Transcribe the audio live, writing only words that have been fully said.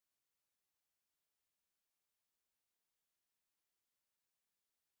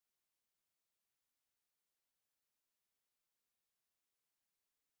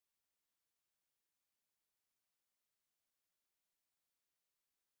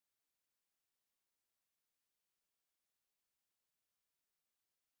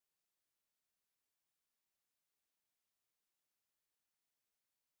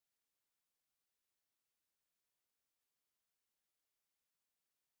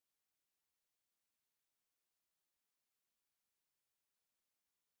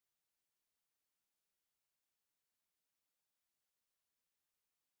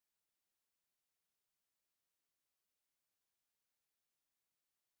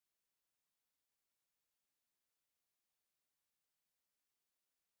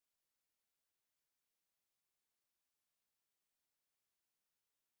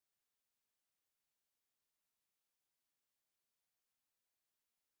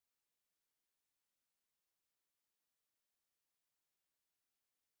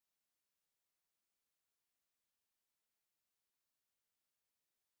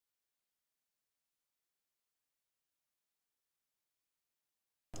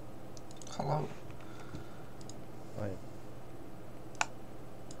Hello. Right.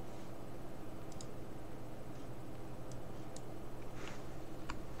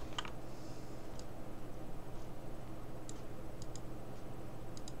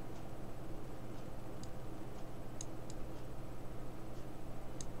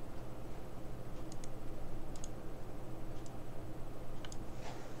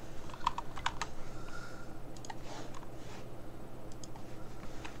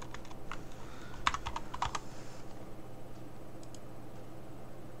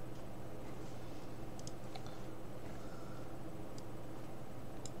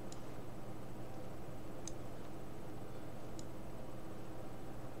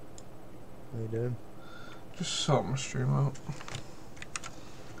 What are you doing? Just sort my stream out.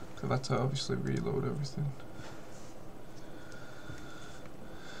 So that's to obviously reload everything.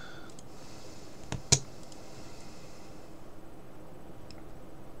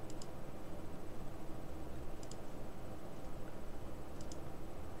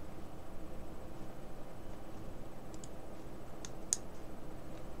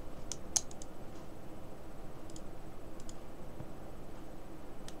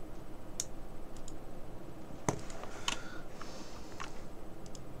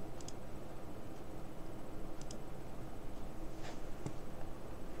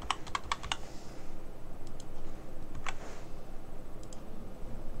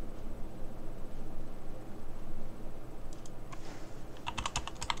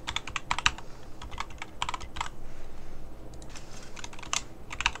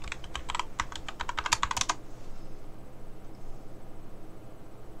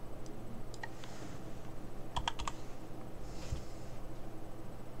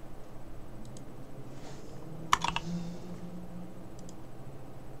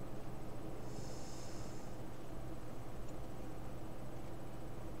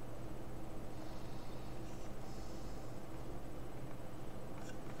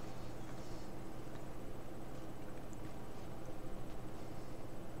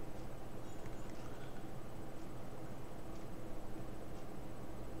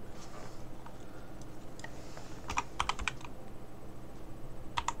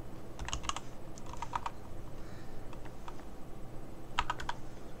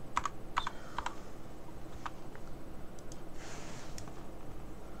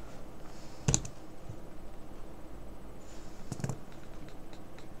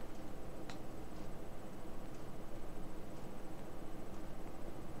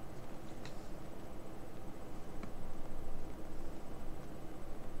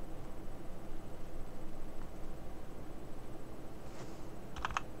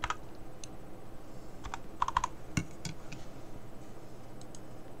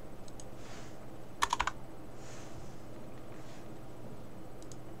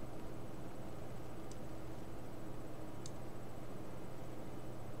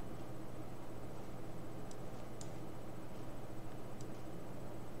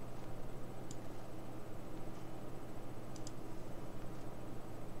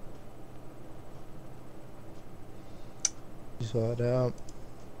 You sort it out.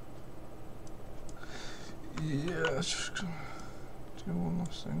 Yeah, just gonna do one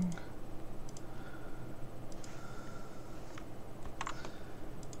last thing.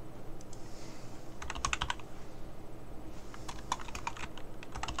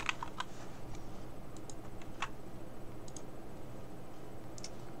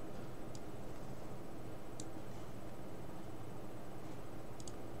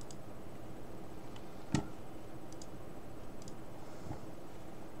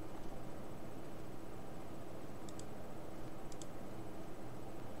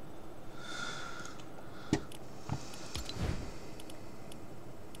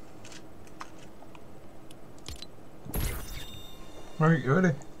 Right, you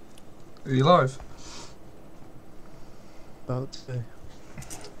ready? Are you live? About to.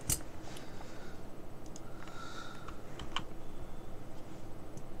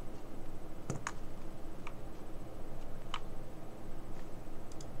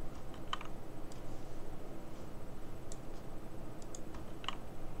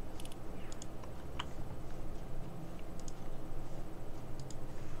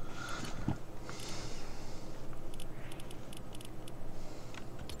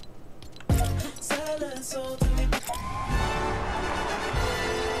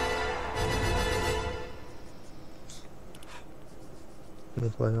 Let me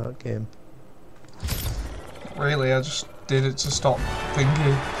play that game. Really, I just did it to stop thinking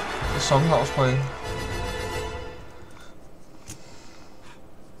the song that I was playing.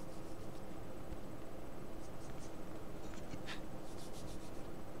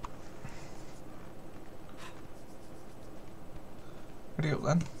 Ready up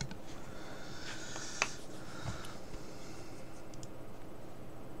then.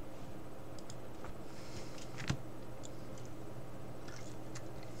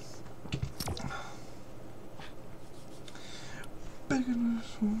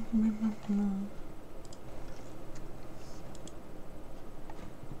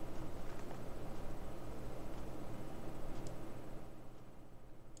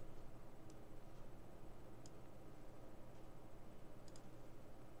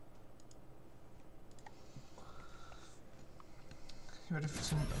 You ready for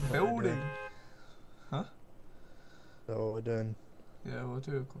some building? Huh? So what we're doing? Yeah, we'll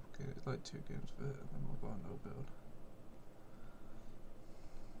do a couple games, like 2 games of it, and then we'll go and no build.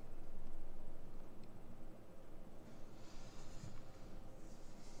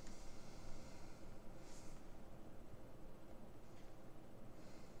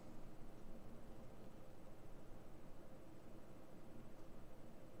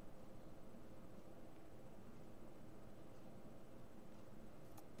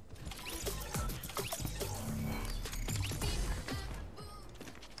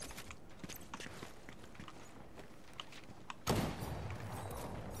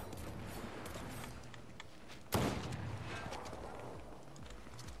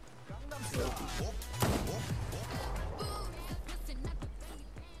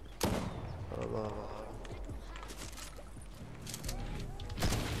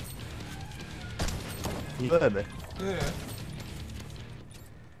 You heard me? Yeah.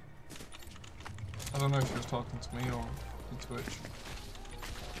 I don't know if she was talking to me or on Twitch.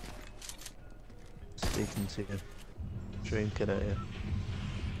 Speaking to you. Drinking at you.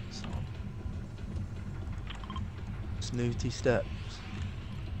 So, Snooty steps.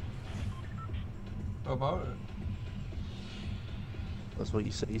 what about it? That's what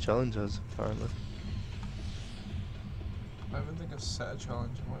you set your challenge as, apparently. I don't even think I've set a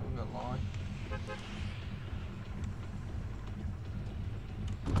challenge, I'm not even gonna lie.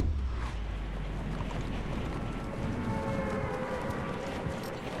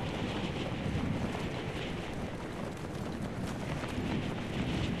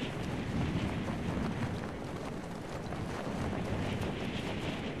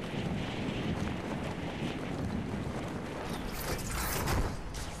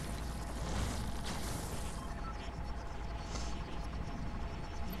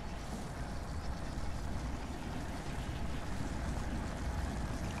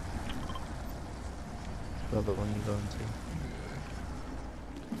 Another one you're going to.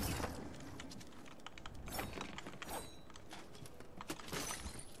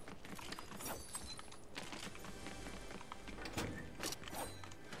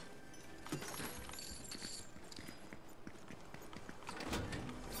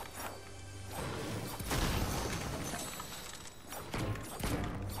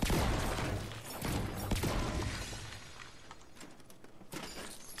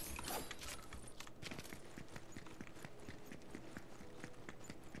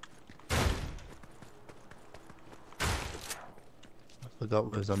 Forgot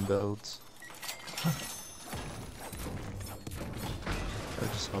what was on builds. I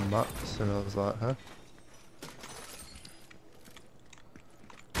just saw maps and I was like, huh?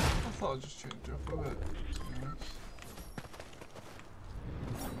 I thought I'd just change it up a bit, to be honest.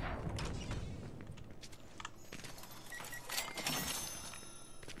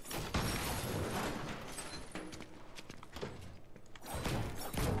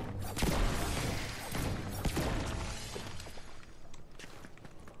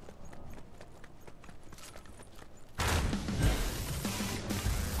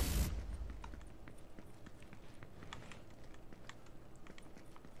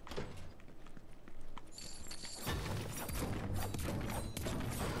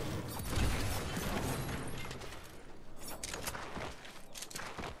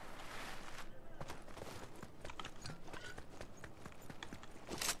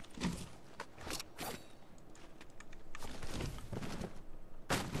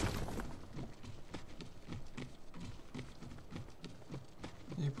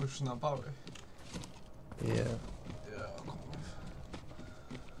 You pushing that battery? Yeah. Yeah, I'll come with.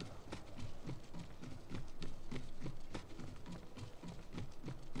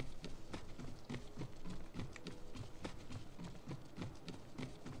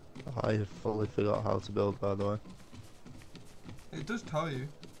 I fully forgot how to build, by the way. It does tell you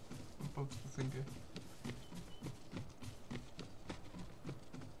above the thingy.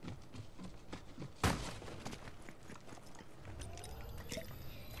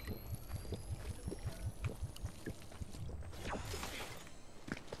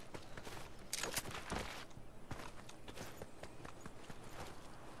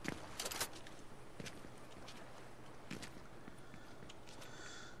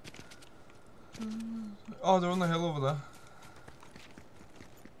 Oh, they're on the hill over there.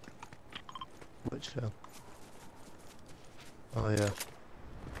 Which hill? Oh yeah.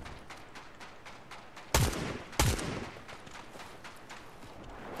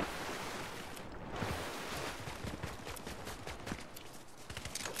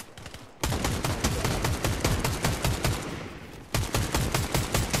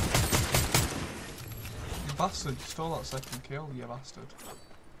 You bastard, you stole that second kill, you bastard.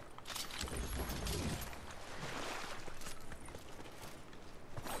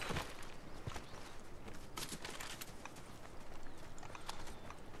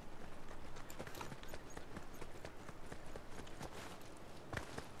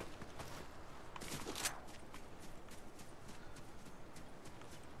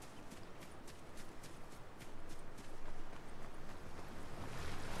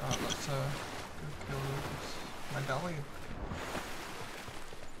 Oh, that's a good kill, Lucas. Medallion.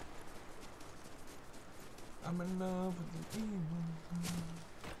 I'm in love with the evil.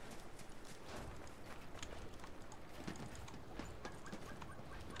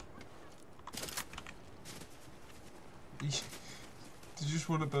 Did you just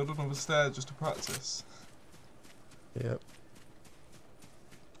want to build another stair just to practice? Yep.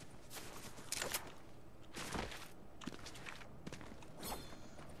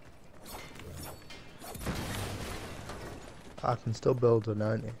 I can still build a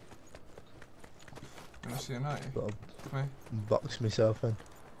 90. You want to see a 90? But Come here, I'll box myself in.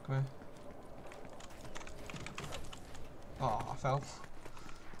 come here. Oh, I fell.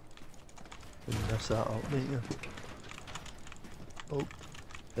 You mess that up, didn't you? Oh,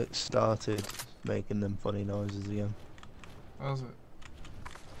 it started making them funny noises again. How's it?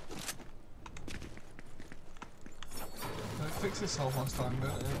 It fixed itself last time,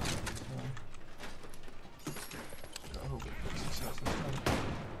 didn't it? I hope it fixes itself this time.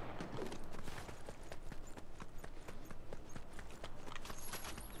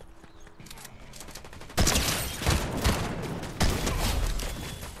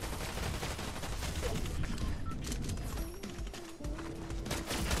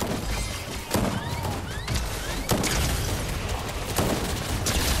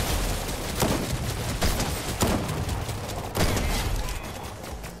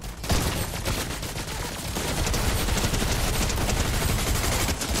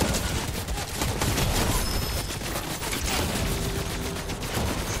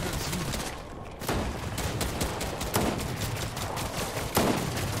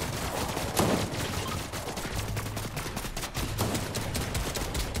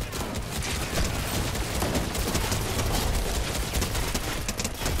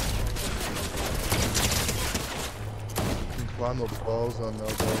 Climb up walls on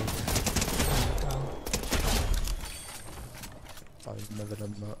those walls. I've never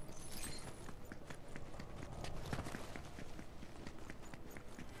done that.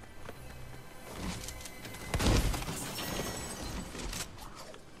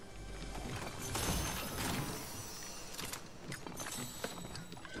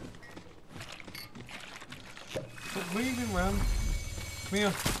 Stop moving, Ram. Come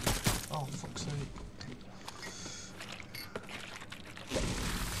here. Oh, fuck's sake.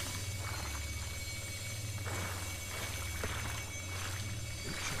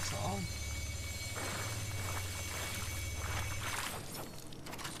 Shuts that on.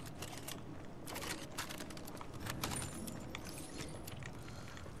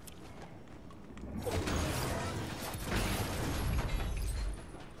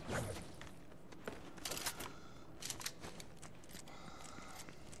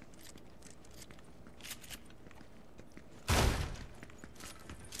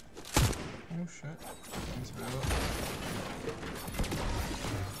 Oh shit. Need to be up.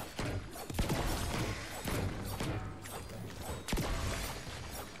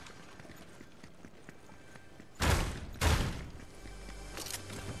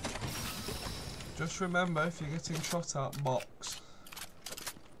 Just remember, if you're getting shot at, box.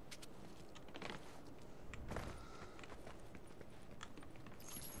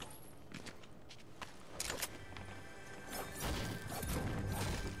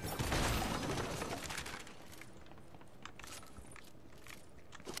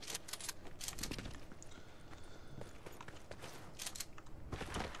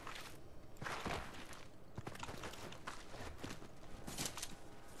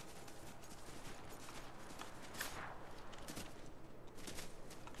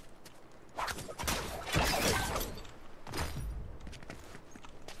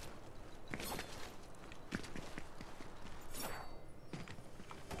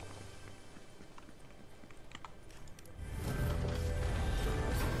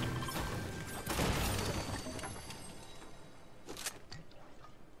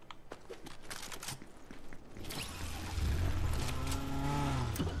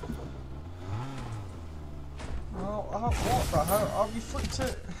 you flipped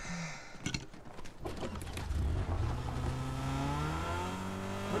it.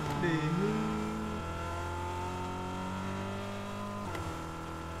 What the hell?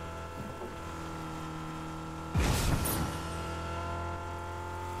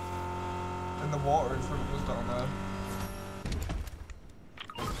 And the water in front was down there.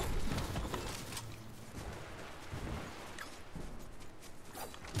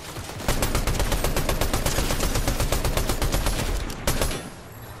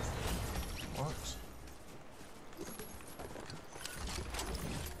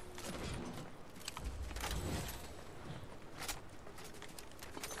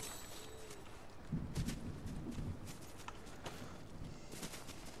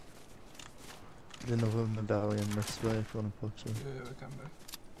 There's another medallion this way if you want to push it. Yeah, they can be.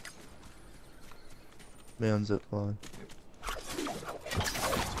 Me on zip line. That's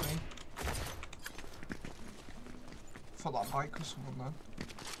me. I thought that bike was someone then.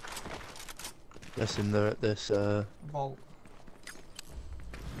 Guessing they're at this Vault.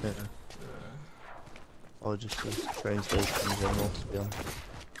 yeah. Or just this train station in general, to be honest.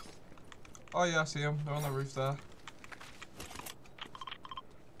 Oh yeah, I see them. They're on the roof there.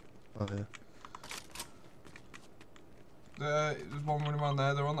 Oh yeah. There's one running around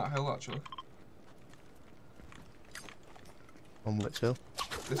there. They're on that hill actually. On which hill?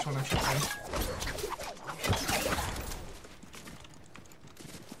 This one I shot me.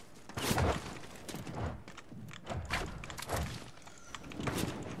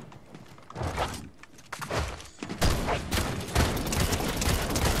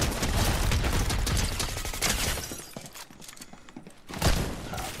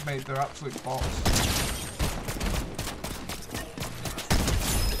 Mate, they're absolute bots.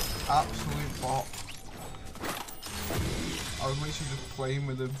 Absolute bot. I was literally just playing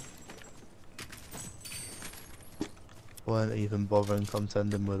with him. Weren't even bothering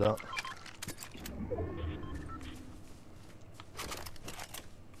contending with that.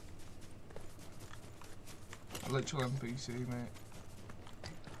 A literal NPC, mate.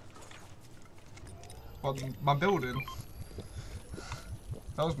 Well, my building.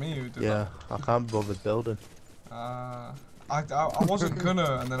 That was me who did that. Yeah, I can't bother building. I wasn't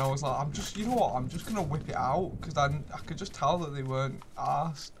gonna, and then I was like, you know what, I'm just gonna whip it out, because I could just tell that they weren't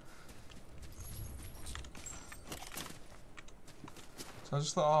arsed. So I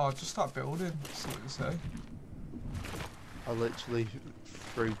just thought, oh, I'll just start building, see what you say. I literally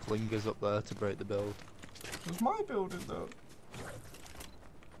threw clingers up there to break the build. It was my building though.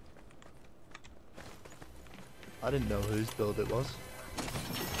 I didn't know whose build it was.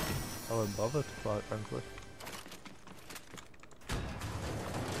 I wasn't bothered, quite frankly.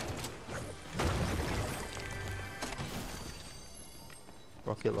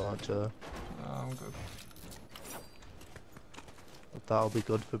 Rocket launcher. No, I'm good. But that'll be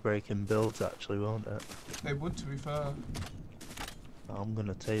good for breaking builds actually, won't it? It would, to be fair. I'm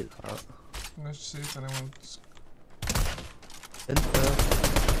gonna take that. I'm gonna see if anyone's... Inter.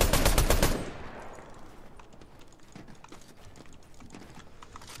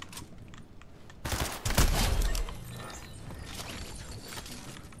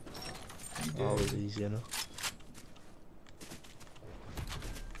 That was easy enough.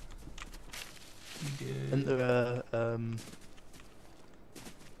 Isn't there a,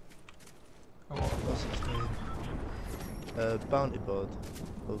 what's his name? Bounty board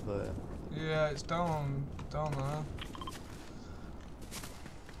over here. Yeah, it's down there.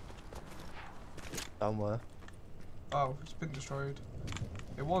 Down where? Oh, it's been destroyed.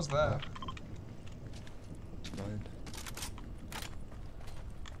 It was there. It's fine.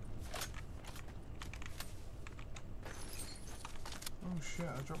 Oh shit,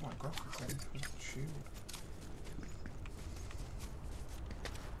 I dropped my graphics thing for the shield.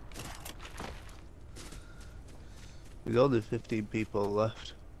 We've got only 15 people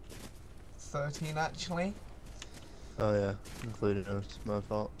left. 13 actually. Oh yeah, including us, my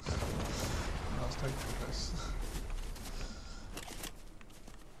fault. Let's take this.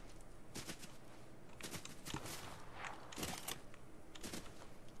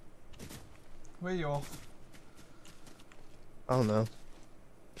 Where are you off? I don't know.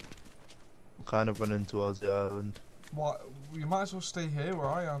 I'm kind of running towards the island. What? You might as well stay here where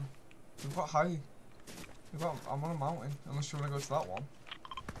I am. We've got high. I'm on a mountain, unless you want to go to that one.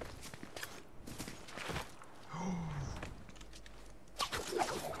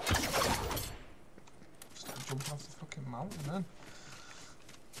 Start jumping off the fucking mountain then.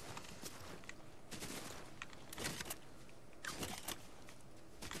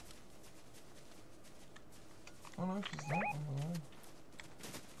 Oh no, if he's that one.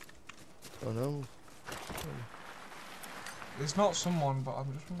 Oh no. It's not someone, but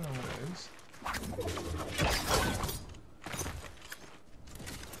I'm just wondering what it is.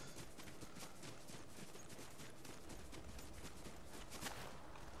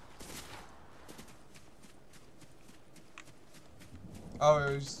 Oh,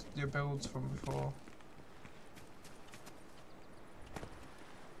 it was your builds from before.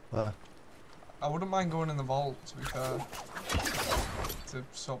 Where? I wouldn't mind going in the vault, to be fair, to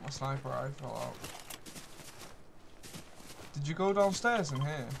sort my sniper rifle out. Did you go downstairs in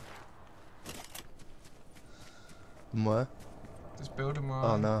here? From where? This building where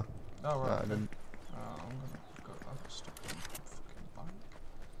Oh no. Oh, right. No, I didn't. Oh, I'm gonna go. I got stuck in the fucking bank.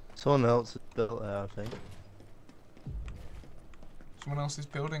 Someone else has built there, I think. Someone else is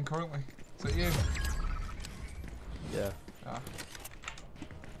building currently. Is that you? Yeah. Ah.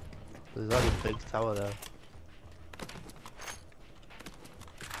 There's like a big tower there.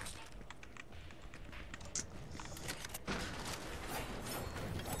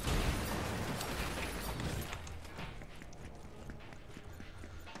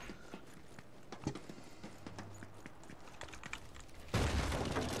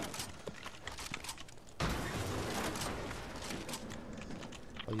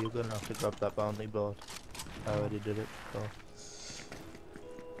 Oh, you're gonna have to grab that bounty board. I already did it before.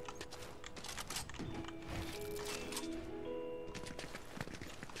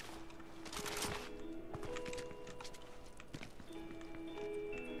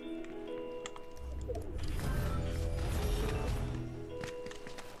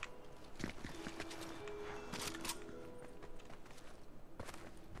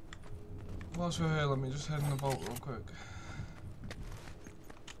 Whilst we're here, let me just head in the vault real quick.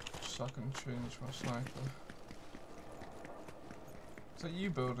 So I can change my sniper. Is that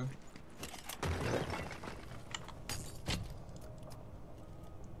you building?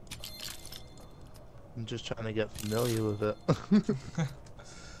 I'm just trying to get familiar with it.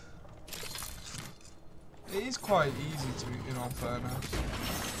 It is quite easy to, in all fairness.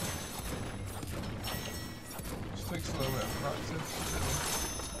 Just takes a little bit of practice.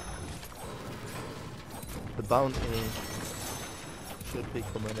 The bounty should be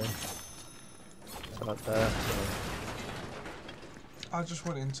coming in. It's right there, so I just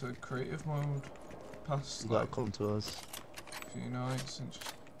went into creative mode past you gotta like come to us. a few nights and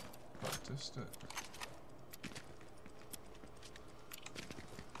just practiced it.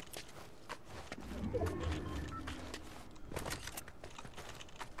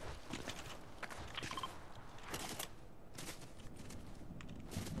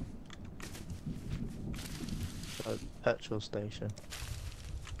 Petrol station.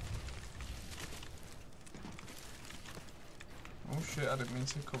 Oh shit, I didn't mean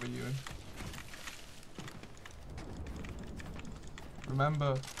to cover you in.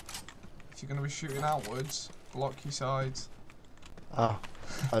 Remember, if you're going to be shooting outwards, block your sides. Ah,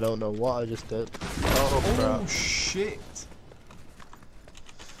 I don't know what I just did. Oh crap. Oh shit!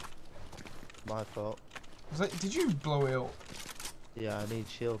 My fault. Was that, did you blow it up? Yeah, I need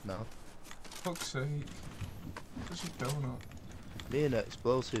shield now. Fuck's sake. Just a donut. Me and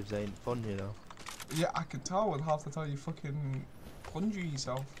explosives ain't fun, you know. Yeah, I could tell with half the time you fucking plunge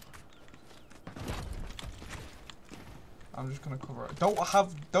yourself. I'm just gonna cover it. Don't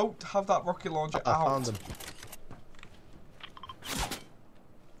have that rocket launcher I out. found him.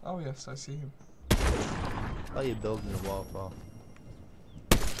 Oh yes, I see him. What are you building a wall for?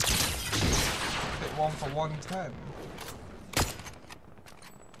 Hit one for 110.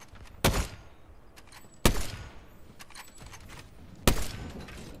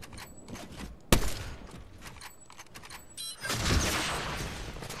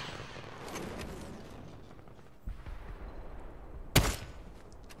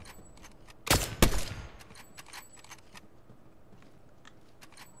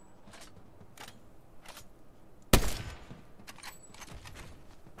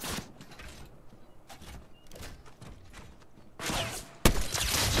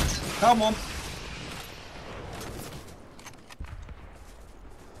 Come on.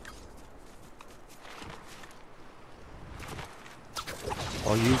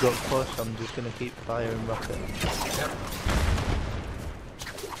 Oh, you got pushed. I'm just gonna keep firing rocket. Yep.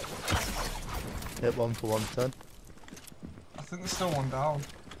 Hit one for 110. I think there's still one down.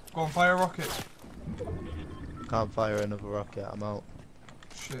 Go on, fire a rocket. Can't fire another rocket. I'm out.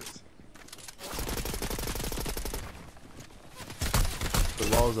 Shit.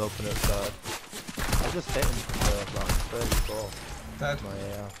 The wall's open outside. I just hit him for about 34. Dead. My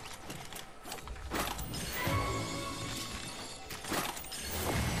AR.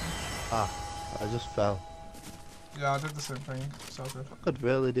 Ah, I just fell. Yeah, I did the same thing. So good. I could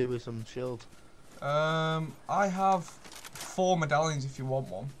really do with some shield. I have 4 medallions if you want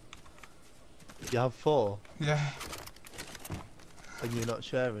one. You have 4, Yeah. and you're not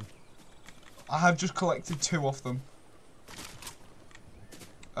sharing. I have just collected 2 off them.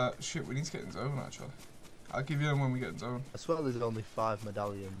 Shit, we need to get in zone actually. I'll give you them when we get in zone. I swear there's only 5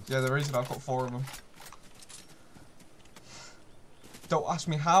 medallions. Yeah, there is, and I've got 4 of them. Don't ask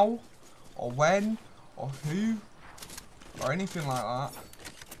me how, or when, or who, or anything like that.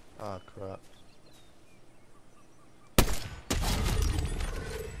 Ah, crap.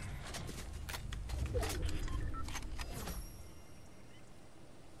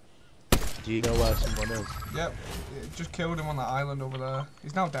 Do you know where someone is? Yep, just killed him on that island over there.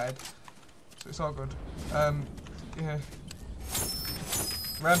 He's now dead, so it's all good. Yeah.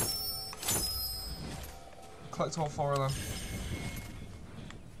 Rem. Collect all 4 of them.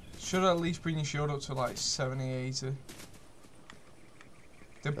 Should at least bring your shield up to like 70, 80.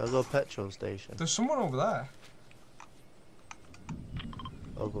 I'll go petrol station. There's someone over there.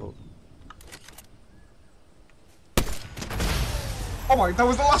 I'll go. Oh my, that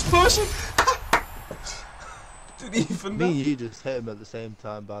was the last person! Didn't even know. Me and you just hit him at the same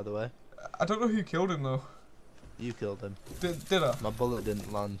time, by the way. I don't know who killed him though. You killed him. Did I? My bullet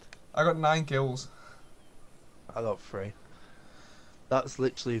didn't land. I got 9 kills. I got 3. That's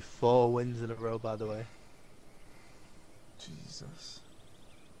literally 4 wins in a row, by the way. Jesus.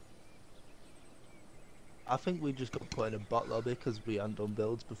 I think we just got put in a bot lobby because we hadn't done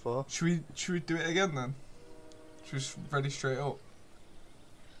builds before. Should we do it again then? Should we just ready straight up?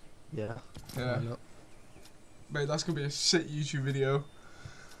 Yeah. Yeah. Why not? Mate, that's gonna be a sick YouTube video.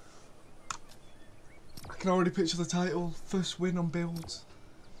 I can already picture the title. First win on builds.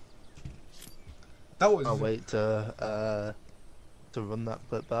 That was. I'll wait to run that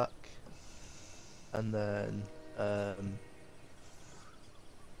clip back, and then I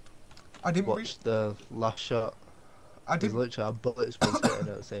didn't watch the last shot. I Because didn't. literally our bullets was hitting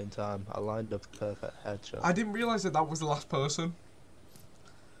at the same time. I lined up a perfect headshot. I didn't realise that was the last person.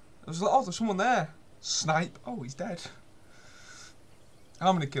 I was like, oh, there's someone there. Snipe. Oh, he's dead.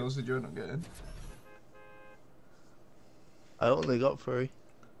 How many kills did you end up getting? I only got 3.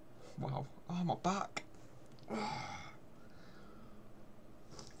 Wow. Oh, my back.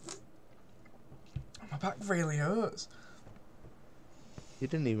 My back really hurts. You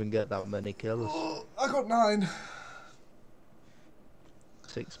didn't even get that many kills. I got 9.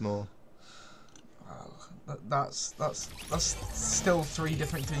 6 more. Wow, that's still 3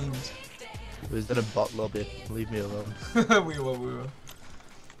 different teams. We was in a bot lobby. Leave me alone. we were.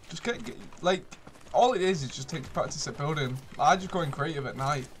 Just get like, all it is just takes practice at building. I just go in creative at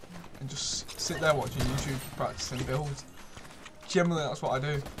night and just sit there watching YouTube practicing builds. Generally, that's what I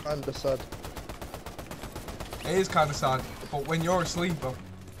do. I'm just sad. It is kind of sad, but when you're asleep,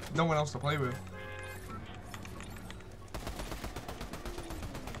 no one else to play with.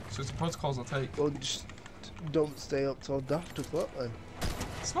 So it's the protocols I take. Well, just don't stay up till after o'clock then.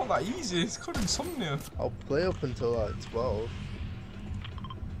 It's not that easy, it's called insomnia. I'll play up until like 12.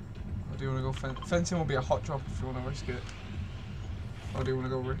 Or do you want to go fencing will be a hot drop if you want to risk it. Or do you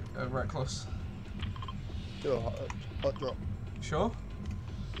want to go reckless? Do a hot drop. Sure?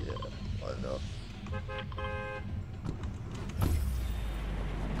 Yeah, why not?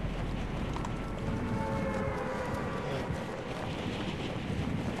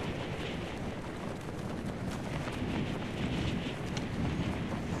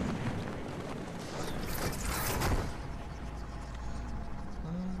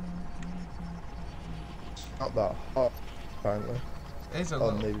 Not that hot, apparently. It's a Oh,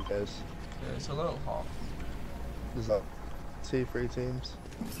 little. maybe it is. Yeah, it's a little hot. There's like 2-3 teams.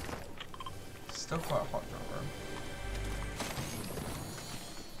 Still quite a hot drop, bro.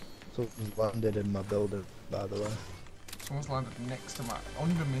 Something's landed in my building, by the way. Someone's landed next to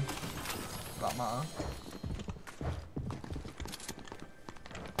under me, for that matter.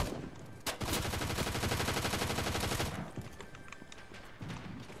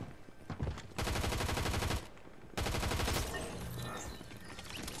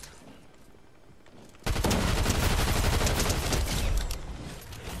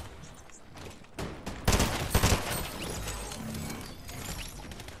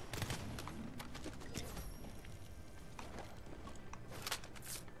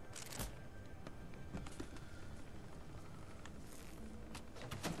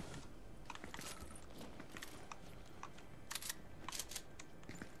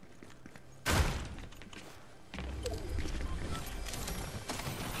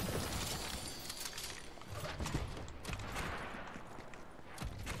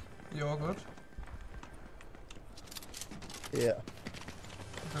 You all good? Yeah.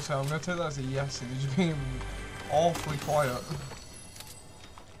 So I'm gonna take that as a yes, and you're just being awfully quiet.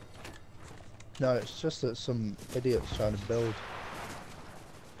 No, it's just that some idiot's trying to build.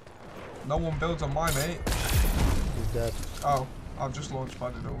 No one builds on my mate. He's dead. Oh, I've just launch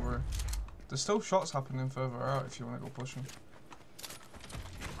padded over. There's still shots happening further out if you want to go push them.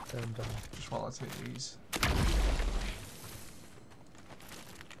 Turned down. Just while I take these.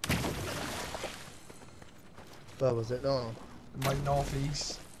 Where was it? No. In my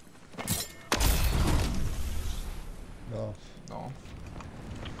northeast. No. No.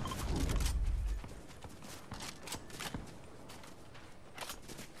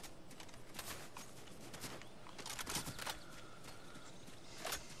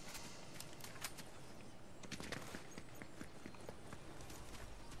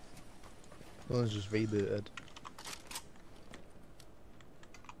 One's just rebooted.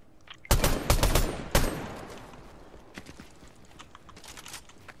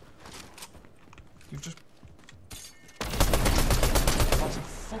 You've just... That's a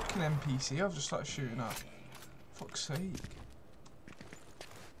fucking NPC I've just started shooting at. Fuck's sake.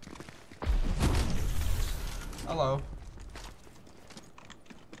 Hello.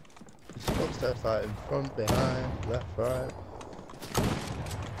 There's footsteps like in front, behind, left, right.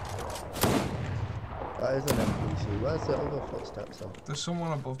 That is an NPC. Where's the other footsteps on? There's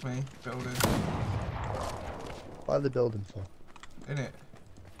someone above me building. What are they building for? In it.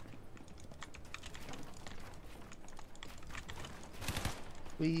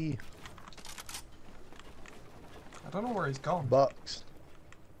 Wee. I don't know where he's gone. Box.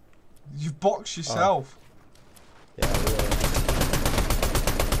 You've boxed yourself. Yeah, yeah.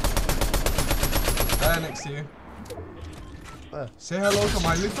 There next to you. Where? Say hello to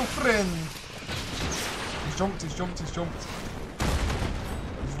my little friend. He's jumped, he's jumped, he's jumped.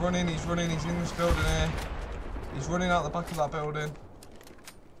 He's running, he's in this building here. He's running out the back of that building.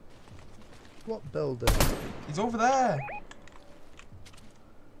 What building? He's over there.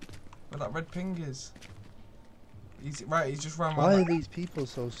 Where that red ping is. He's right, he's just ran Why around are these people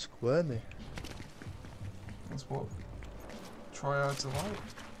so squirmy? That's what tryhards are like.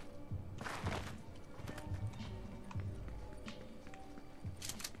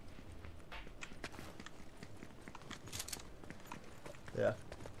 Yeah.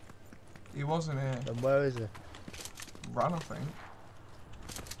 He wasn't here. And where is he? Ran, I think.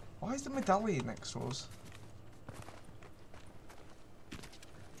 Why is the medallion next to us?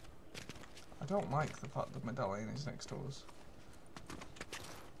 I don't like the fact the medallion is next to us.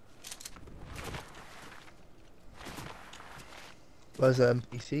 Where's the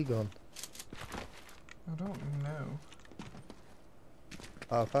NPC gone? I don't know.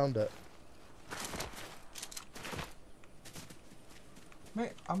 Oh, I found it.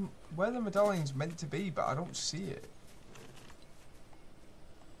 Mate, I'm where the medallion's meant to be, but I don't see it.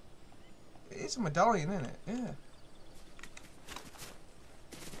 It is a medallion, isn't it? Yeah.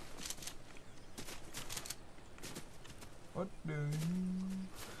 What do you...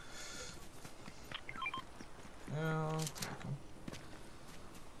 Yeah, I'll take him.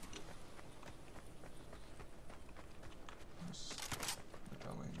 This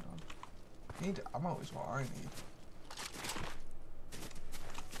medallion gone. Need ammo is what I need.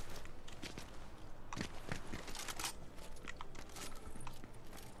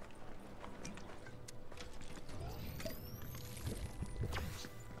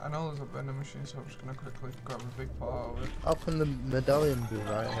 I know there's a vending machine, so I'm just gonna quickly grab a big part of it. How can the medallion be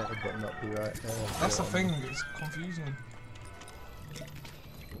right here but not be right here? That's the thing, it's confusing.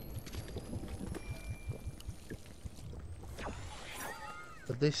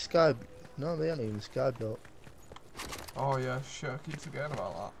 But this sky... No, they aren't even sky built. Oh yeah, shit, I keep forgetting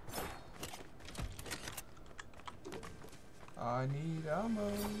about that. I need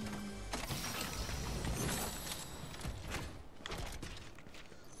ammo.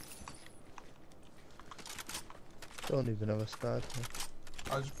 Don't even have a sky.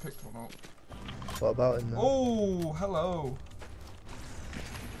 I just picked one up. What about in there? Oh, hello.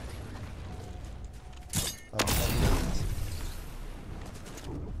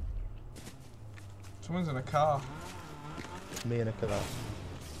 Someone's in a car. Me and a car.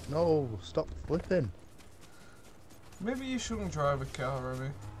 No, stop flipping. Maybe you shouldn't drive a car, Remy.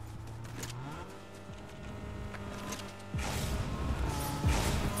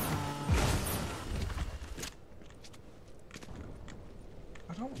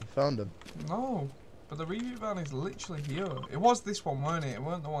 You found him. No, but the reboot van is literally here. It was this one, weren't it? It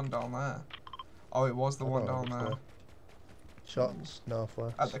weren't the one down there. Oh, it was the one down there. Shots,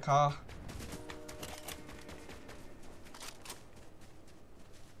 northwest. At the car.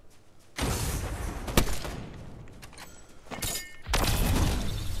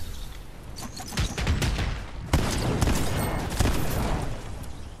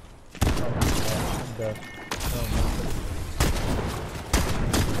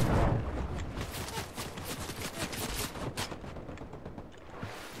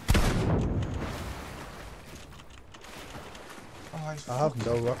 I have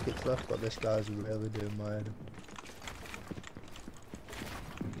no rockets left, but this guy's really doing my head.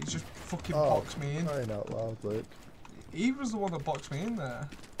 He's just fucking boxed me in. Crying out loud, Luke. He was the one that boxed me in there.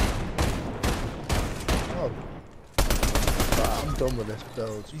 Oh. Right, I'm done with this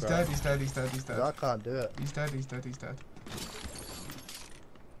build. He's dead, he's dead, he's dead, he's dead. I can't do it. He's dead, he's dead, he's dead.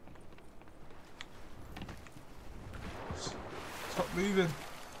 Stop moving.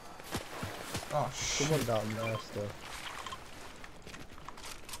 Oh shit. Someone down there still.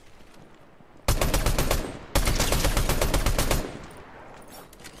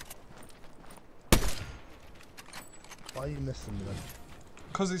 Why are you missing them?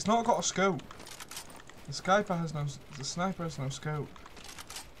 Because it's not got a scope. The sniper has no scope.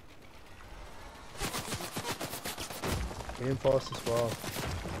 Reinforce as well.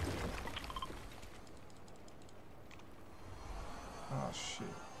 Oh shit.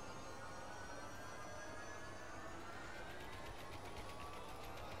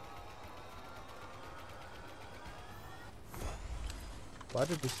 Why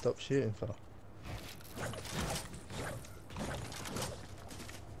did we stop shooting for?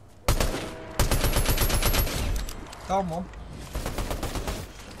 Down one.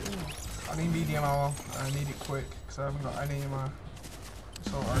 I need medium ammo. I need it quick because I haven't got any of my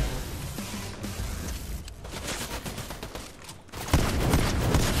assault rifle.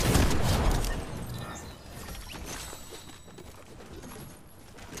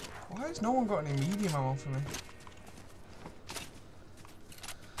 Why has no one got any medium ammo for me?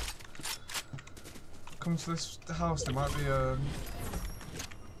 Come to this house, there might be a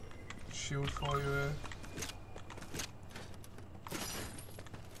shield for you here.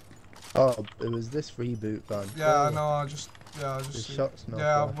 Oh, it was this reboot van. Yeah, I know, The shots not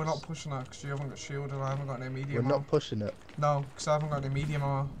yeah, fast. we're not pushing that because you haven't got shield and I haven't got any medium We're ammo. not pushing it. No, because I haven't got any medium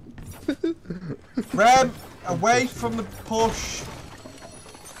ammo. Rem, away from the push!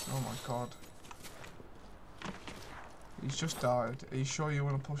 Oh my god. He's just died. Are you sure you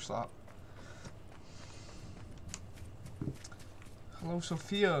want to push that? Hello,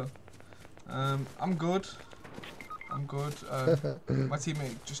 Sophia. I'm good. I'm good. My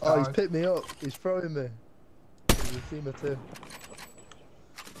teammate just died. Oh, he's picked me up. He's throwing me. He's a team of two.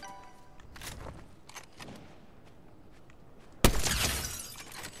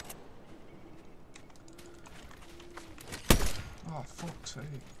 Oh, fuck's sake.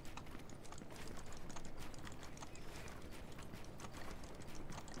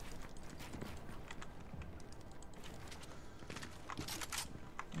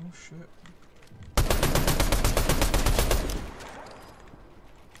 Oh, shit.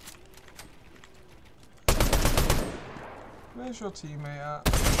 Where's your teammate at?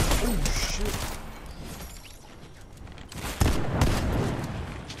 Oh, shit.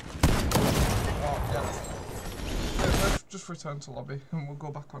 Oh, yeah. Let's just return to lobby and we'll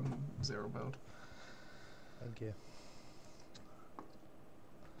go back on zero build. Thank you.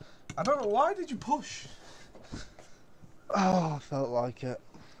 I don't know, why did you push? Oh, I felt like it.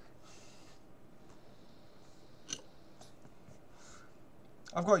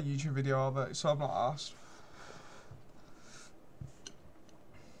 I've got a YouTube video of it, so I'm not asked.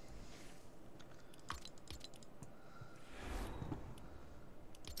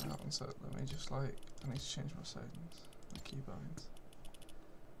 One sec, let me just I need to change my settings, my keybinds.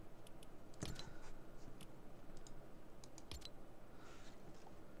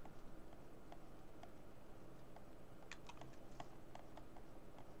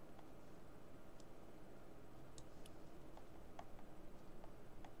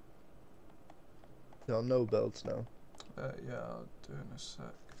 No builds now. Yeah, I'll do it in a sec.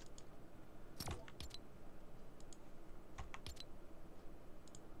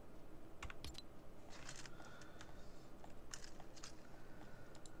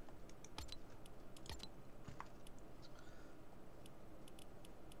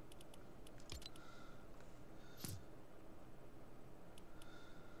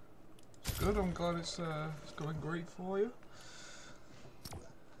 It's good, I'm glad it's going great for you.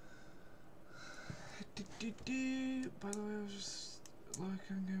 By the way, I was just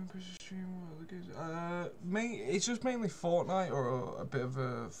looking game Chris's stream. What other games? It's just mainly Fortnite or a bit of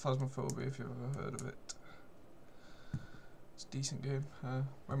a Phasmophobia if you've ever heard of it. It's a decent game.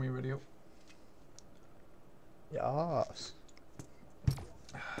 Remy, ready up? Yes.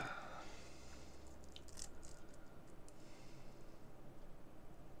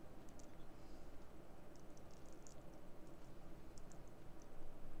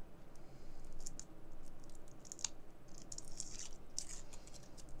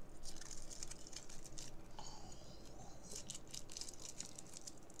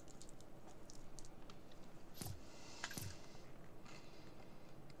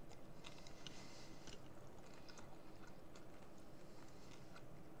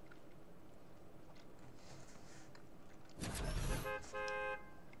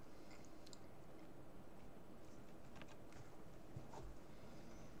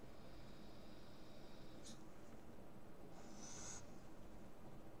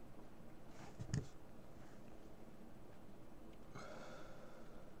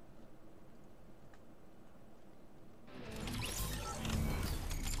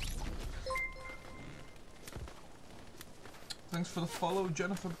 Thanks for the follow,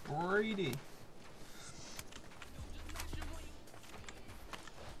 Jennifer Brady.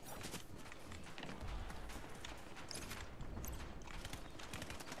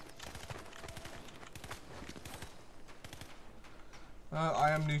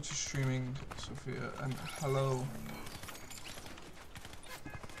 I am new to streaming, Sophia, and hello.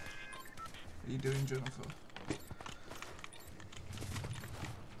 How are you doing, Jennifer?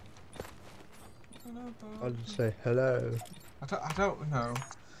 I'll just say hello. I don't know.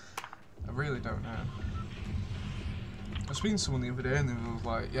 I really don't know. I was speaking to someone the other day and they was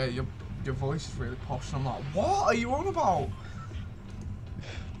like, yeah, your voice is really posh. And I'm like, what are you on about?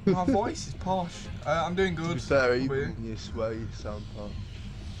 My voice is posh. I'm doing good. To be fair, even when you swear you sound posh.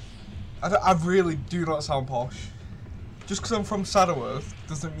 I really do not sound posh. Just because I'm from Saddleworth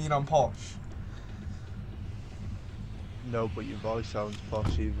doesn't mean I'm posh. No, but your voice sounds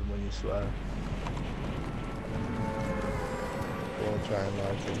posh even when you swear. Or try and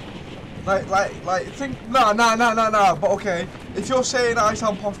lie to you. Like, think, no, but okay, if you're saying I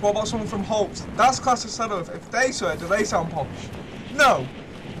sound posh, what about someone from Holt? That's class of Saddleworth. If they swear, do they sound posh? No!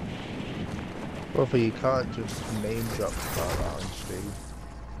 Brother, you can't just name drop like that on stream.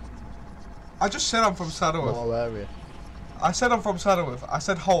 I just said I'm from Saddleworth. Small area. I said I'm from Saddleworth. I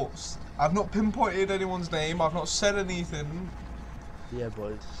said Holt's. I've not pinpointed anyone's name. I've not said anything. Yeah,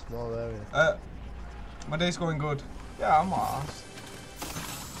 but it's a small area. My day's going good. Yeah, I'm not arsed.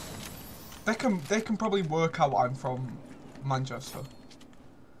 They can probably work out I'm from Manchester.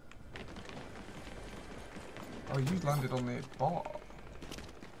 Oh, you landed on the bot.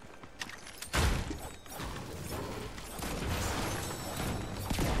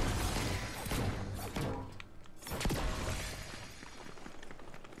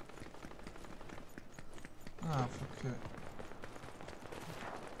 Ah, fuck it.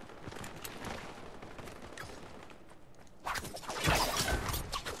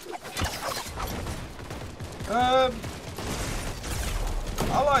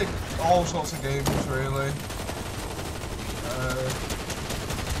 I like all sorts of games, really.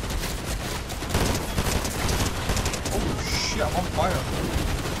 Oh shit, I'm on fire.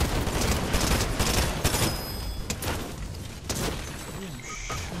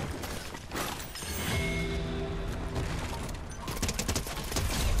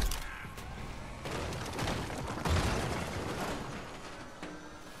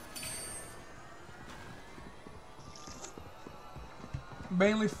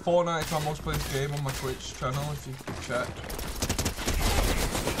 Mainly Fortnite is my most played game on my Twitch channel, if you can check.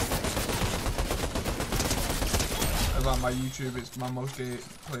 And like my YouTube is my most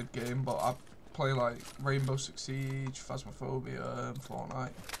played game, but I play like Rainbow Six Siege, Phasmophobia, and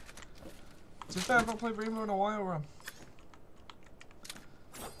Fortnite. To be fair, I've not played Rainbow in a while, Ram.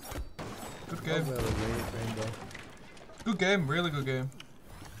 Good game. Good game, really good game.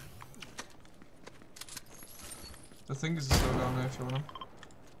 The thing is still down there if you wanna.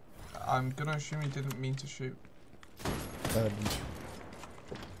 I'm gonna assume he didn't mean to shoot. Yeah.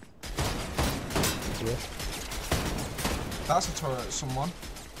 That's a turret, someone.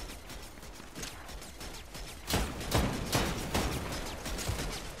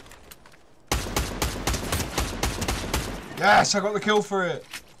 Yes, I got the kill for it!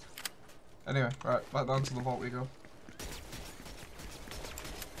 Anyway, right, back down to the vault we go.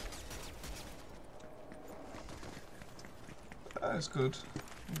 That's good.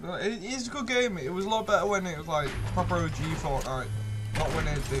 It is a good game. It was a lot better when it was like proper OG Fortnite. Not when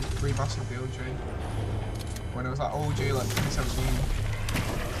they remastered the OG. When it was like OG like 2017.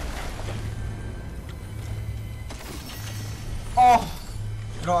 Oh!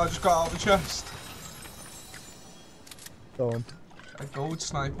 You know what I just got out of the chest? Go on. A gold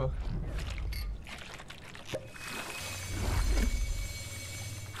sniper.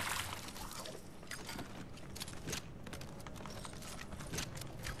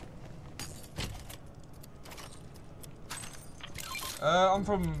 I'm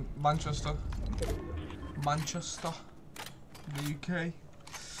from Manchester. Manchester, the UK.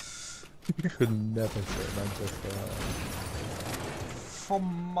 You could never say Manchester.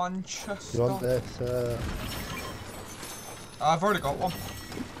 From Manchester. You want this? I've already got one.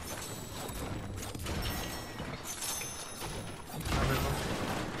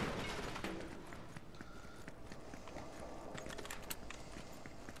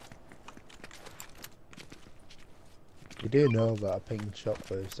 You do know about a ping shop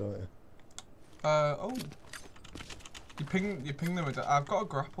place, don't you? Oh. You ping them with that. I've got a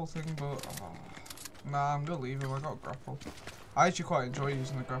grapple thing, but nah, I'm gonna leave him. I got a grapple. I actually quite enjoy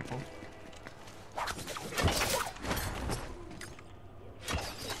using the grapple.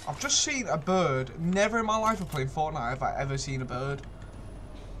 just seen a bird. Never in my life of playing Fortnite have I ever seen a bird.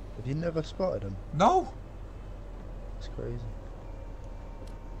 Have you never spotted him? No. It's crazy.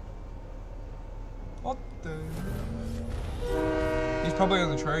 What the? He's probably on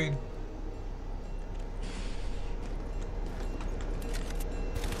the train.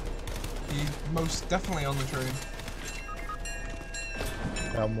 He's most definitely on the train.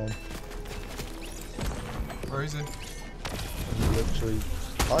 Down one. Where is he? And literally.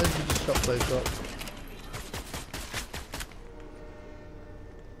 Why did you just shot place up?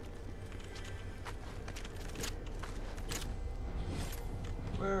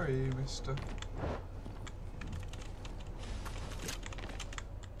 Where are you, mister?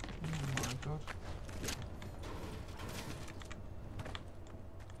 Oh my god.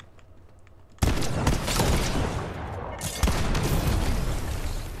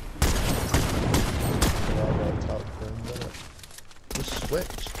 Just switch.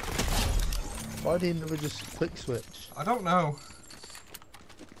 Why do you never just click switch? I don't know.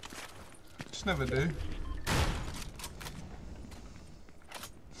 Just never do.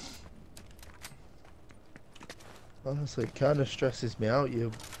 Honestly, it kind of stresses me out.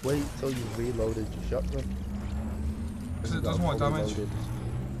 You wait till you've reloaded your shotgun. Because it does more damage.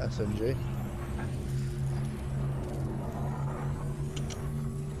 SMG.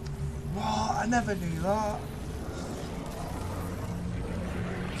 What? I never knew that.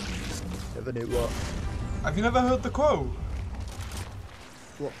 Never knew what. Have you never heard the quote?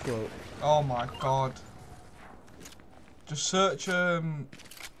 What quote? Oh my god. Just search on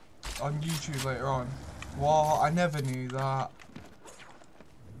YouTube later on. What? I never knew that.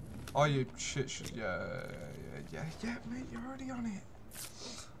 Oh, you shit. Yeah, mate, you're already on it.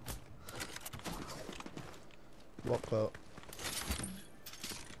 What quote?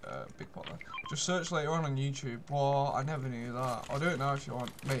 Big Potter. Just search later on YouTube. What? I never knew that. I'll do it now if you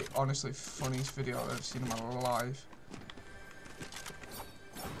want. Mate, honestly, funniest video I've ever seen in my life.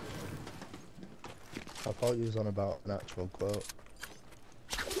 I thought you was on about an actual quote.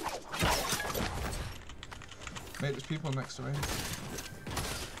 Mate, there's people next to me.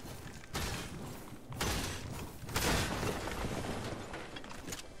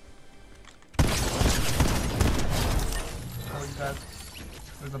 Oh, he's dead.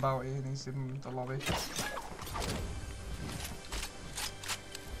 There's a bounty and he's in the lobby.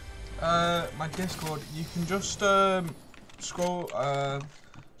 My Discord, you can just scroll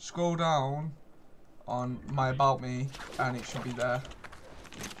down on my About Me and it should be there.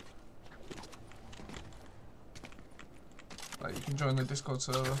 Like, you can join the Discord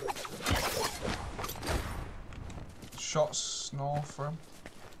server. Shots north from.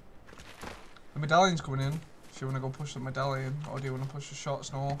 The medallion's coming in. If you want to go push the medallion, or do you want to push the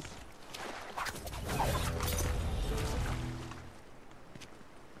shots north?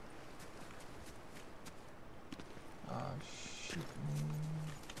 Ah, shit.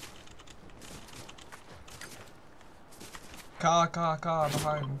 Car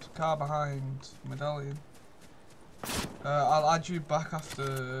behind medallion. I'll add you back after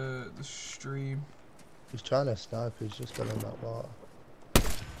the stream. He's trying to snipe, he's just got in that water.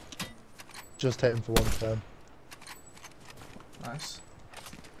 Just hit him for 110. Nice.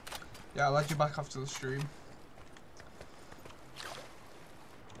 Yeah, I'll add you back after the stream.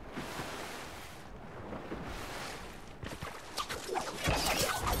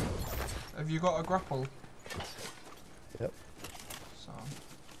 Have you got a grapple? Yep. So.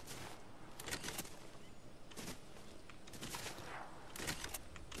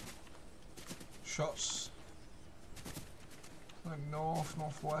 Shots. Like north,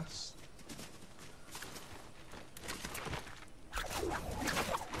 northwest.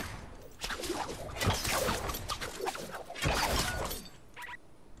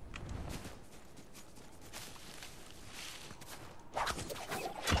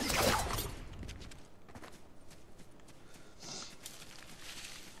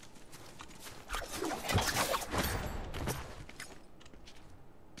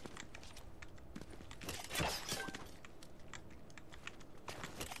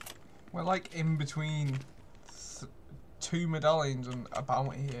 We're like in between two medallions and a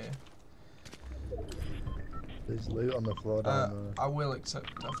bounty here. There's loot on the floor down there. I will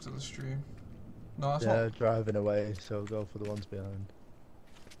accept after the stream. No, that's yeah, not. driving away, so go for the ones behind.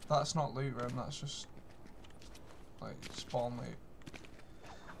 That's not loot room. That's just like spawn loot.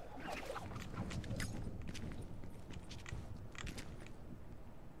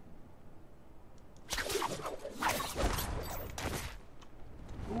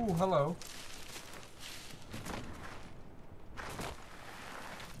 Ooh, hello.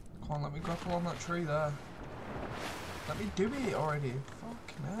 Come on, let me grapple on that tree there. Let me do it already.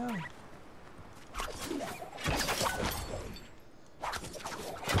 Fucking hell.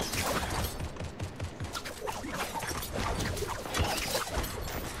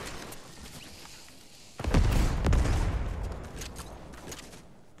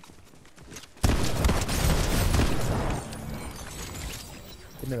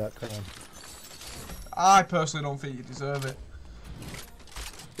 Give me that crown. I personally don't think you deserve it.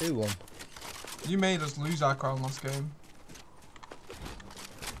 Who won? You made us lose our crown last game.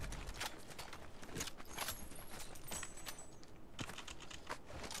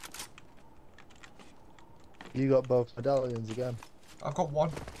 You got both medallions again. I've got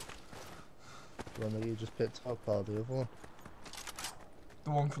one. The one that you just picked up, or the other one? The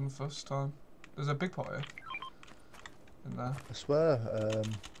one from the first time. There's a big pot here. In there. I swear.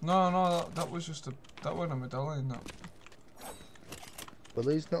 No, that was just a... That wasn't a medallion, that. Well,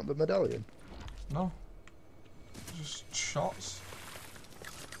 he's not the medallion. No. Just shots.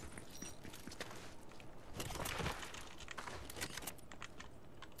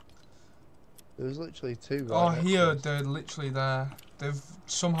 There was literally two. Oh, Right here, they're literally there. They've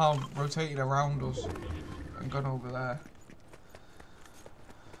somehow rotated around us and gone over there.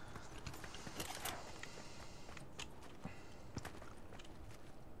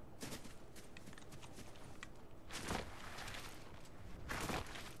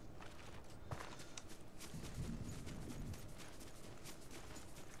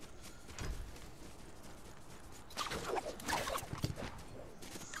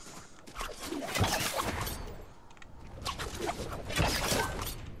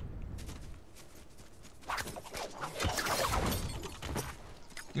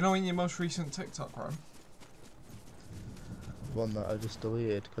 You know in your most recent TikTok, Ron? One that I just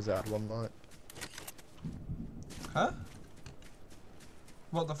deleted because it had one like. Huh?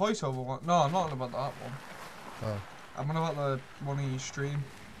 What, the voiceover one? No, I'm not on about that one. Oh. I'm on about the one in your stream.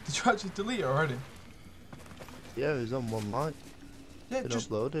 Did you actually delete it already? Yeah, it was on one like. Yeah, It just...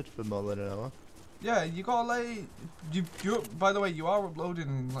 uploaded for more than an hour. Yeah, you gotta like... You, by the way, you are uploading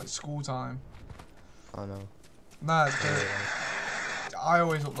in like school time. I know. Nah, I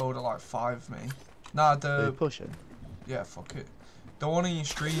always upload at like 5, me. Nah, Are you pushing? Yeah, fuck it. The one in your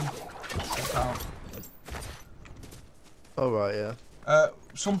stream. Check out. Oh right, yeah.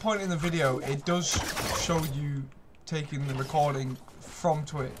 Some point in the video, it does show you taking the recording from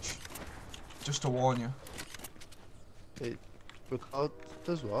Twitch. Just to warn you. It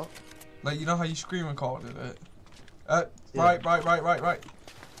does what? Like, you know how you screen recorded it? Yeah. Right.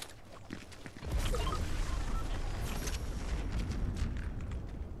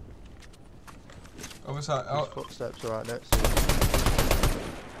 Other side. His footsteps are right next to you.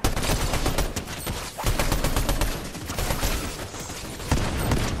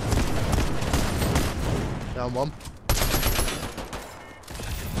 Down one.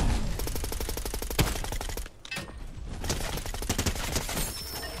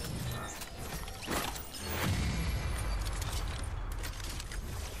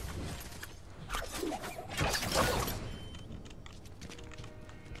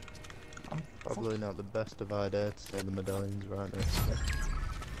 Probably not the best of ideas to say the medallion's right next to me.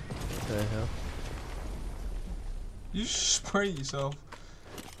 What the hell? You just spray yourself.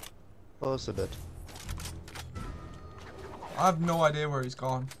 Of course I did. I have no idea where he's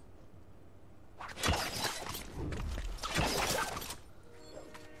gone.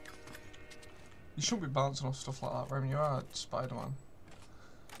 You shouldn't be bouncing off stuff like that, Remy. You are Spider-Man.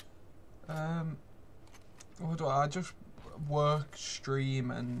 What do I just work, stream,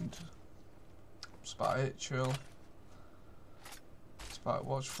 and that's about it. Chill. It's about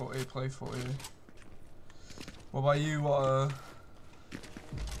watch footy, play footy. What about you?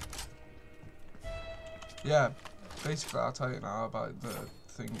 Yeah, basically I'll tell you now about the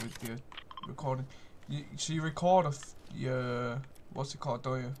thing with your recording. So you record your what's it called,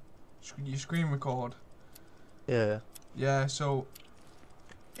 don't you? You screen record. Yeah. Yeah, so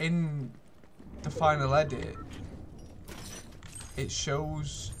in the final edit, it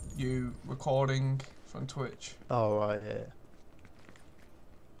shows you recording from Twitch. Oh right, yeah.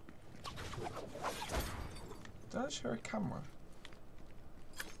 Did I share a camera?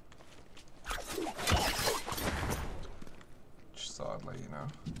 Just thought I'd let you know.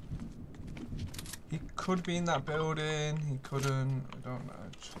 He could be in that building, he couldn't, I don't know,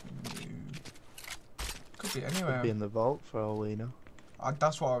 just knew. Could be anywhere. Could be in the vault for all we know.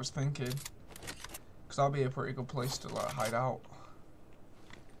 That's what I was thinking. Because that'd be a pretty good place to like hide out.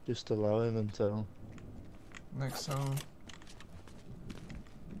 Just allow him until... Next zone.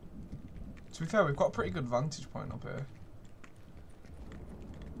 To be fair, we've got a pretty good vantage point up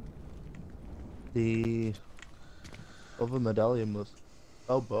here. Other medallion was.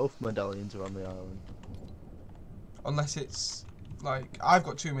 Oh, both medallions are on the island. Unless it's like I've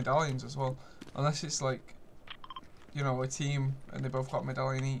got 2 medallions as well. Unless it's like, you know, a team and they both got a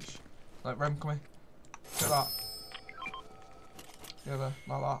medallion each. Like Rem, come here. Get that. Yeah, there,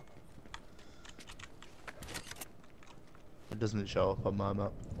 like that. It doesn't show up on my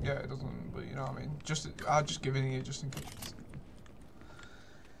map. Yeah, it doesn't, but you know what I mean. I'll just give it to you just in case.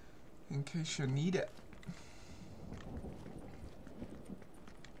 In case you need it.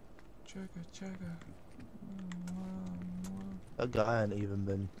 Chugga. That guy ain't even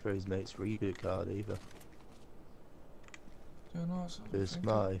been for his mate's reboot card either. Yeah, no, This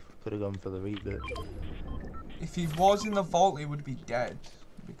guy could have gone for the reboot. if he was in the vault, he would be dead.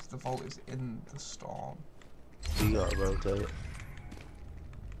 Because the vault is in the storm. You gotta rotate.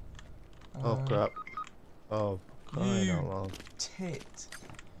 Oh crap. Oh, crying out loud. Tit.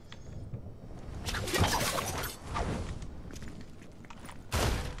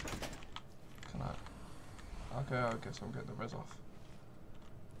 Can I? Okay, I guess I'll get the res off.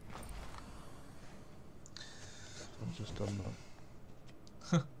 I've just done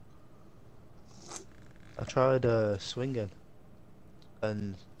that. I tried swinging,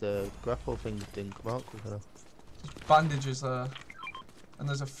 and the grapple thing didn't come out quick enough. There's bandages there, and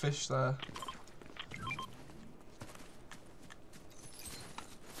there's a fish there.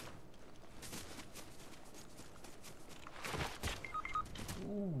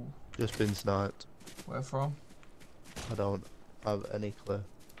 Ooh. Just been sniped. Where from? I don't have any clue.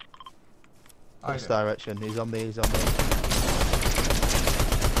 I This do. direction. He's on me. He's on me.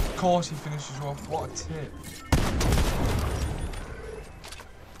 Of course he finishes you off. What a tip.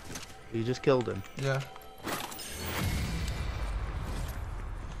 You just killed him. Yeah.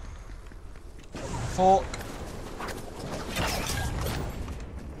 Fork.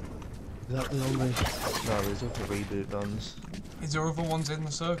 Is that the only? No, there's other reboot guns. Is there other ones in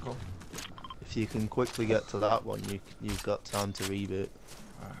the circle? If you can quickly get to that one, you've got time to reboot.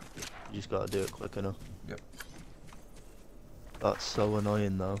 You just gotta do it quick enough. Yep. That's so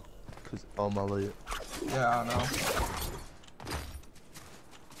annoying though, because all my loot. Yeah, I know.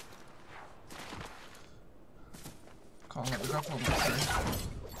 Can't let the grapple on that thing.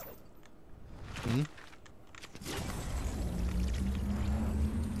 Hmm?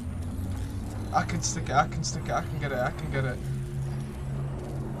 I can stick it, I can get it.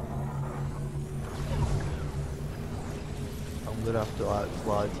 I'm gonna have to like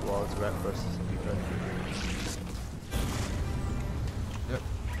fly towards Reckless. Yep.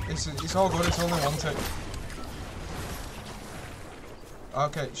 It's all good, it's only one tick.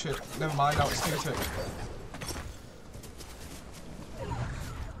 Okay, shit, never mind, now it's 2 tick.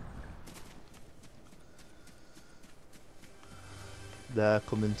 They're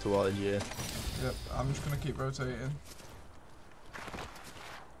coming towards you. Yep, I'm just gonna keep rotating.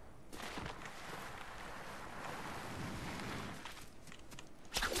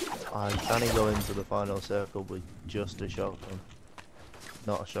 I can't go into the final circle with just a shotgun.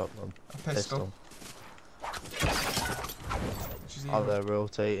 Not a shotgun. A pistol. Which is Oh, evil. they're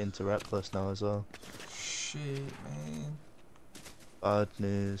rotating to Reckless now as well. Shit, man. Bad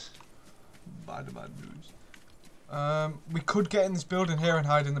news. Bad news. We could get in this building here and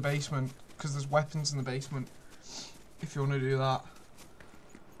hide in the basement, because there's weapons in the basement. If you want to do that.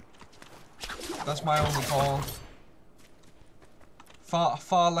 That's my only call.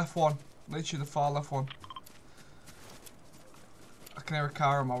 Far left one. Literally the far left one. I can hear a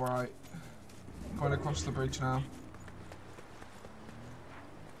car on my right. Going across the bridge now.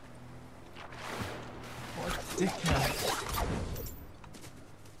 What a dickhead.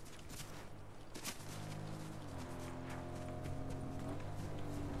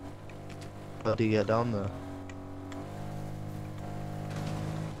 How do you get down there?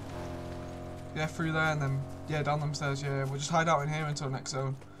 Yeah, through there and then, yeah, down them stairs, yeah. We'll just hide out in here until next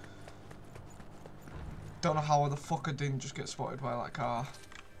zone. Don't know how the fuck I didn't just get spotted by that car.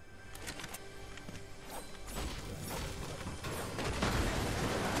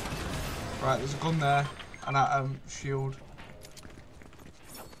 Right, there's a gun there, and a shield.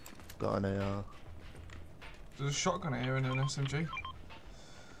 Got an AR. There's a shotgun here and an SMG.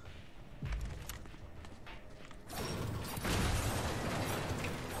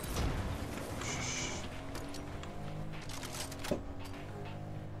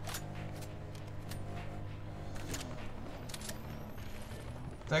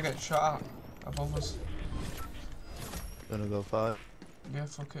 They're getting shot at above us. Gonna go fight. Yeah,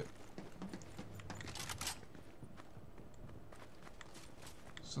 fuck it.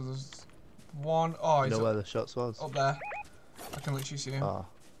 So there's one. Oh, You he's know where the shots was? up there. I can literally see him. Ah.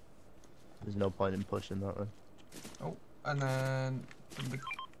 There's no point in pushing that then. Oh, And then the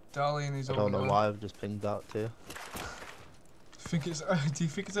medallion is I over don't know there. why I've just pinged that to you. Think it's, do you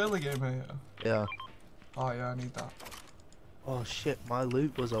think it's early game here? Yeah. Oh yeah, I need that. Oh shit, my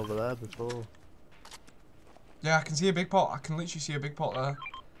loot was over there before. Yeah, I can see a big pot. I can literally see a big pot there.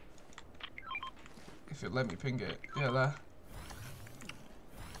 If it let me ping it. Yeah, there.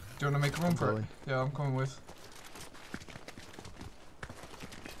 Do you want to make a run for it? Yeah, I'm coming with.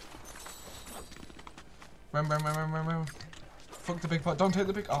 Rem. Fuck the big pot. Don't take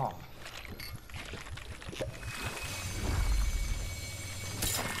the big... Oh.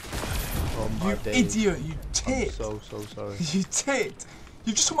 Oh my You days. idiot, you tit! I'm so sorry. You tit!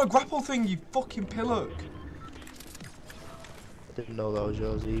 You just took my grapple thing, you fucking pillock! I didn't know that was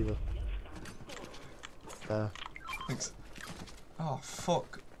yours either. There. Thanks. Oh,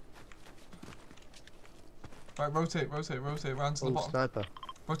 fuck. Right, rotate, round to the bottom. Sniper.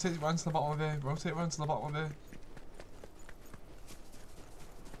 Rotate round to the bottom of here. Rotate round to the bottom of here.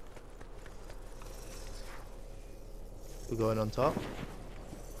 We're going on top?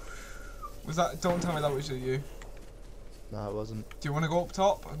 Was that... Don't tell me that was you. No, it wasn't. Do you want to go up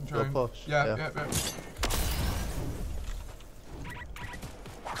top and try and... push? Yeah.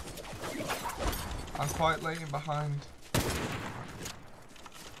 I'm quite late in behind.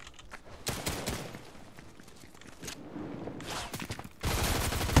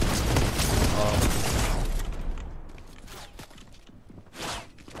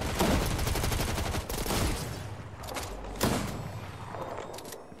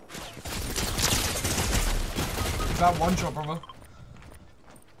 That one shot, brother.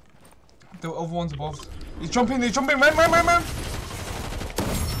 The other one's above. He's jumping, run!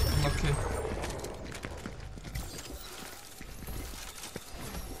 Unlucky.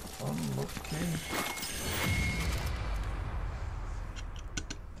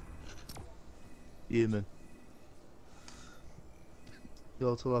 Human.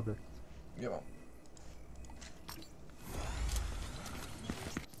 Go to lobby. Yeah, man.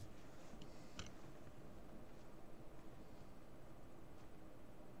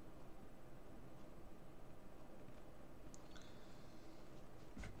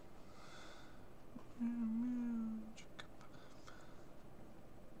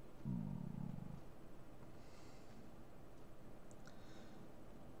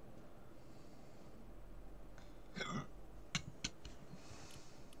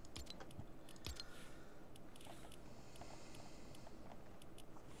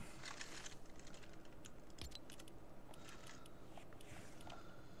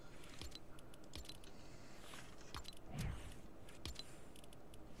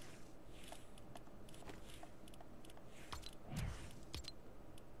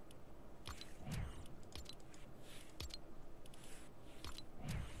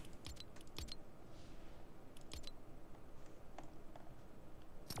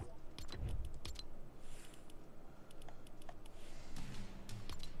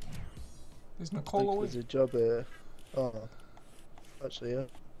 Is Nicole always... There's a job here. Oh. Actually, yeah.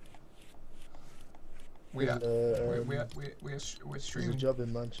 We're There's a streaming. job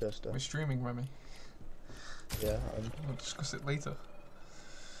in Manchester. We're streaming, Remy. Yeah, We'll discuss it later.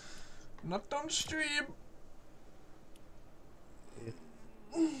 Not on stream! Yeah.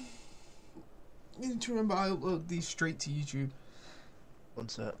 You need to remember I upload these straight to YouTube. One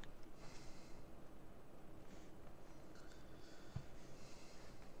sec.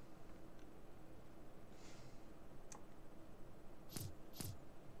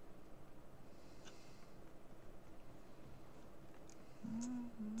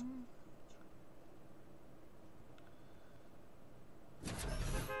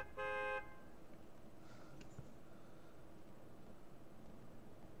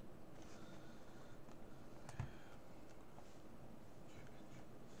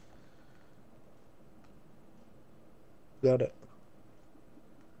 Got it.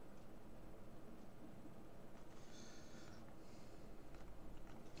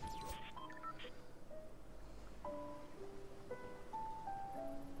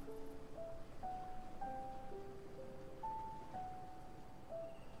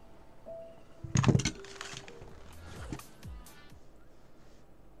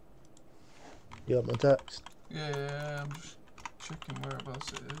 You got my text? Yeah, I'm just checking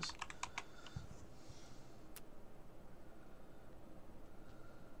whereabouts it is.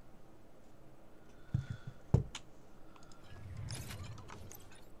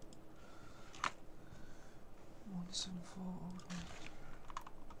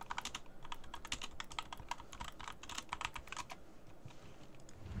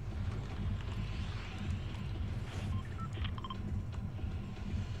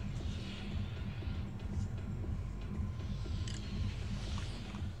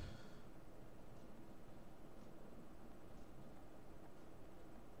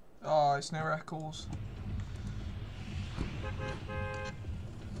 it's near Eccles.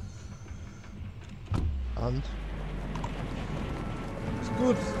 And? It's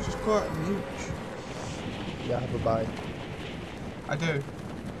good, it's just quite a mooch. Yeah, have a bite. I do.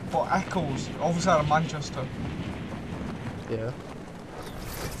 But Eccles, obviously out of Manchester. Yeah.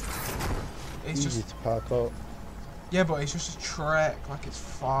 It's easy just... to park up. Yeah, but it's just a trek, like it's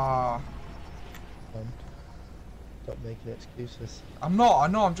far. And stop making excuses. I'm not, I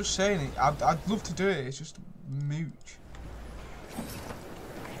know, I'm just saying it. I'd love to do it, it's just mooch.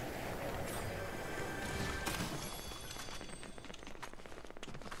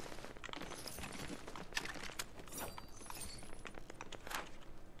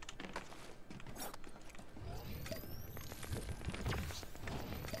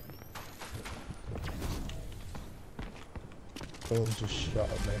 Someone just shot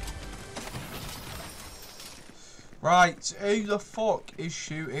at me. Right, who the fuck is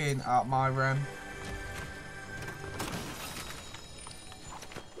shooting at my Rem?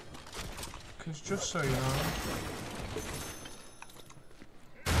 Because just so you know...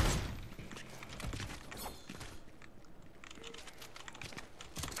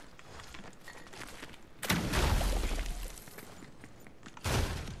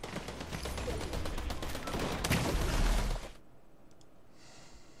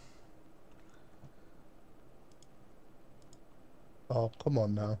 Oh, come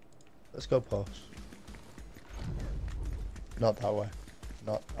on now. Let's go post. Not that way.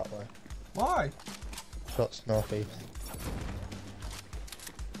 Not that way. Why? Shots northeast.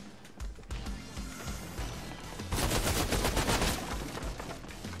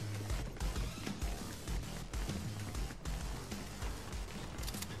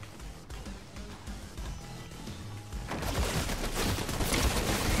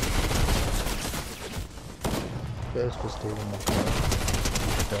 Bears for stealing my phone.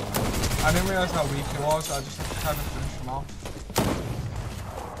 I didn't realise how weak it was, I just had to kind of finish him off.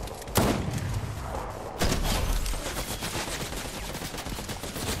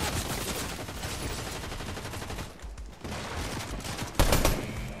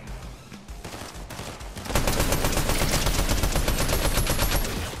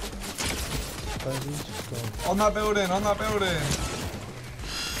 Where's he just gone? On that building, on that building!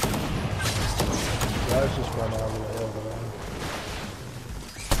 Guys just run all the way over there.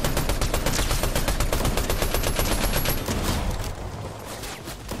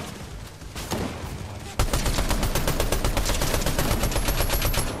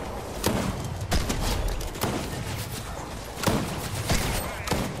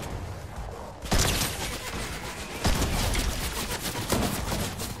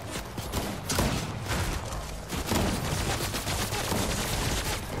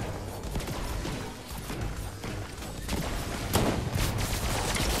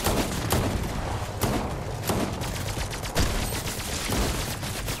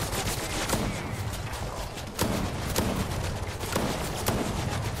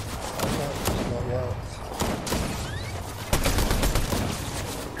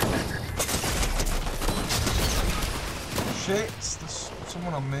 Shit, there's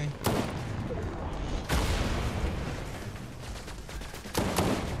someone on me.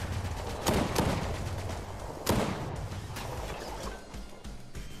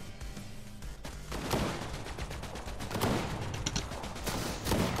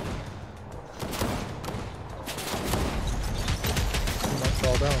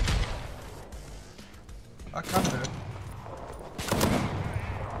 Fall down. I can do.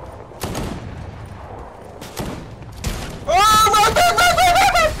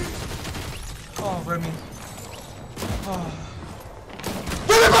 Oh, Remy. Oh.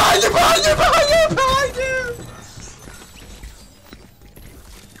 Remy, behind you, behind you, behind you, behind you!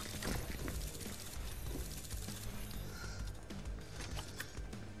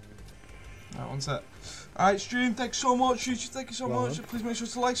 Right, one sec. Alright, stream, thanks so much. YouTube, thank you so much. Please make sure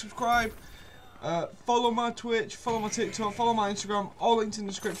to like, subscribe, follow my Twitch, follow my TikTok, follow my Instagram, all linked in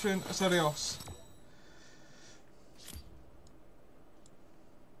the description. Adios.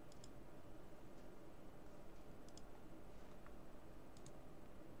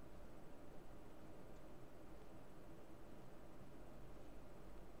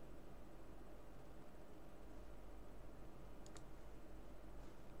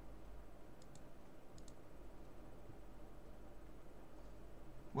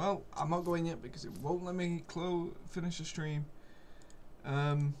 Well, I'm not going yet because it won't let me finish the stream.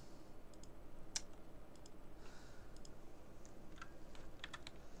 There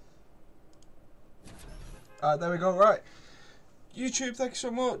we go, right. YouTube, thank you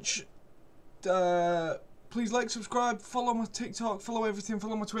so much. please like, subscribe, follow my TikTok, follow everything,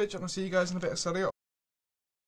 follow my Twitch, and I'll see you guys in a bit. Adios.